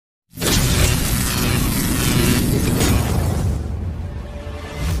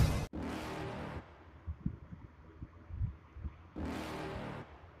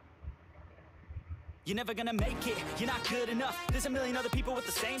You're never gonna make it, you're not good enough. There's a million other people with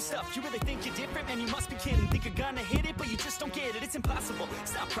the same stuff. You really think you're different? Man, you must be kidding. Think you're gonna hit it, but you just don't get it. It's impossible,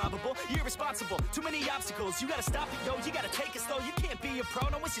 it's not probable, you're irresponsible. Too many obstacles, you gotta stop it, yo. You gotta take it slow, you can't be a pro.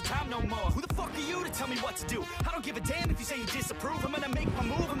 Don't waste your time no more. Who the fuck are you to tell me what to do? I don't give a damn if you say you disapprove. I'm gonna make my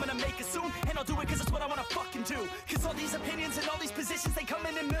move, I'm gonna make it soon. And I'll do it cause it's what I wanna fucking do. Cause all these opinions and all these positions, they come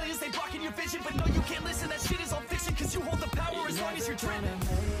in millions, they blocking your vision. But no, you can't listen, that shit is all fiction. Cause you hold the power as long as you're dreaming.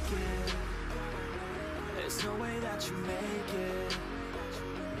 There's no way that you make it.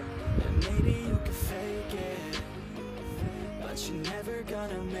 And maybe you can fake it, but you're never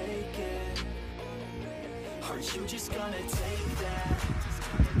gonna make it. Are you just gonna take that?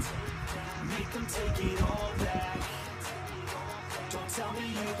 Make them take it all back. Don't tell me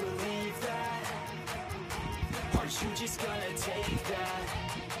you believe that. Are you just gonna take that?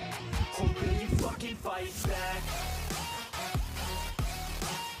 Or will you fucking fight back?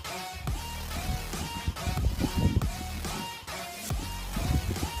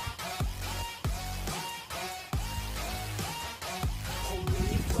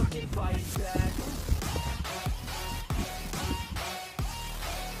 Fight back.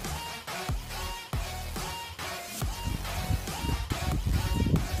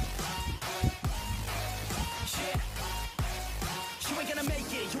 You ain't gonna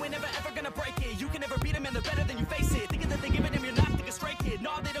make it, you ain't never ever gonna break it. You can never beat them and they're better than you face it. Thinking that they give it them, you're not thinking straight, kid.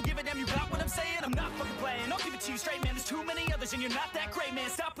 No, they don't give a damn, you got what I'm saying? I'm not fucking playing, I'll give it to you straight, man. There's too many others and you're not that great, man.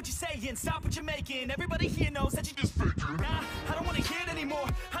 Stop what you're saying, stop what you're making. Everybody here knows that you just faking. Nah, I don't wanna hear it anymore,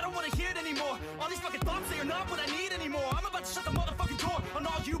 I don't wanna hear it anymore. All these fucking thoughts, they are not what I need anymore. I'm about to shut the motherfucking door on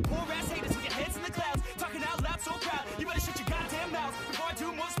all you poor ass haters with your heads in the clouds, talking out loud so proud. You better shut your goddamn mouth before I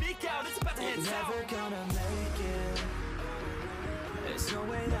do more speak out. It's about to head south. You're never gonna make it. There's no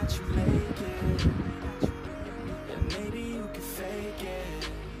way that you make it. And maybe you can fake it,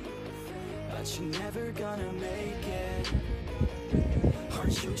 but you're never gonna make it. Are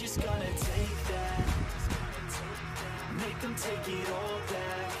you just gonna take that? Make them take it all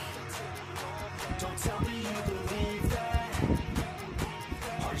back. Don't tell me you believe that.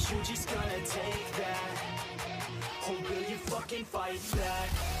 Are you just gonna take that? Or will you fucking fight back?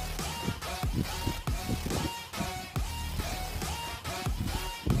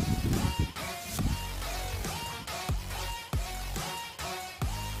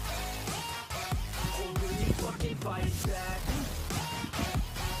 Or will you fucking fight back?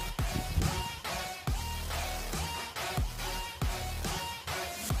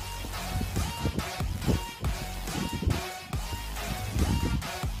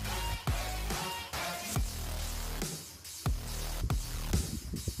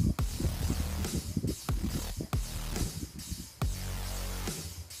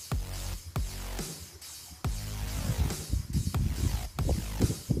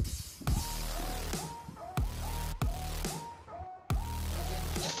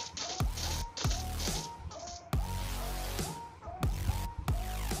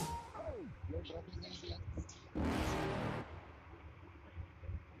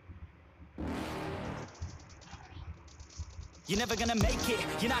 You're never gonna make it,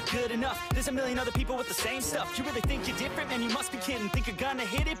 you're not good enough. There's a million other people with the same stuff. You really think you're different? Man, you must be kidding. Think you're gonna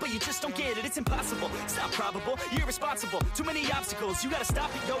hit it, but you just don't get it. It's impossible, it's not probable, you're irresponsible. Too many obstacles, you gotta stop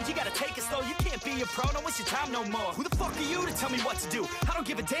it, yo. You gotta take it slow, you can't be a pro. Don't waste your time no more. Who the fuck are you to tell me what to do? I don't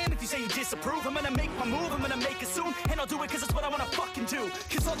give a damn if you say you disapprove. I'm gonna make my move, I'm gonna make it soon. And I'll do it cause it's what I wanna fucking do.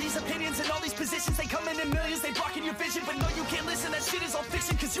 Cause all these opinions and all these positions, they come in millions, they blocking your vision. But no, you can't listen, that shit is all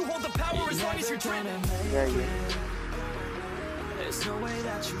fiction. Cause you hold the power as long as you're dreaming. There's no way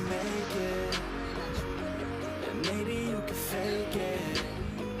that you make it. And maybe you can fake it,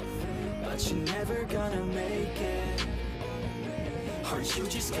 but you're never gonna make it. Are you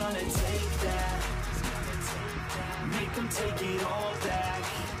just gonna take that? Make them take it all back.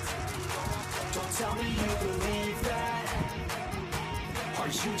 Don't tell me you believe that. Are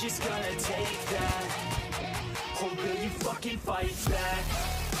you just gonna take that? Or will you fucking fight back?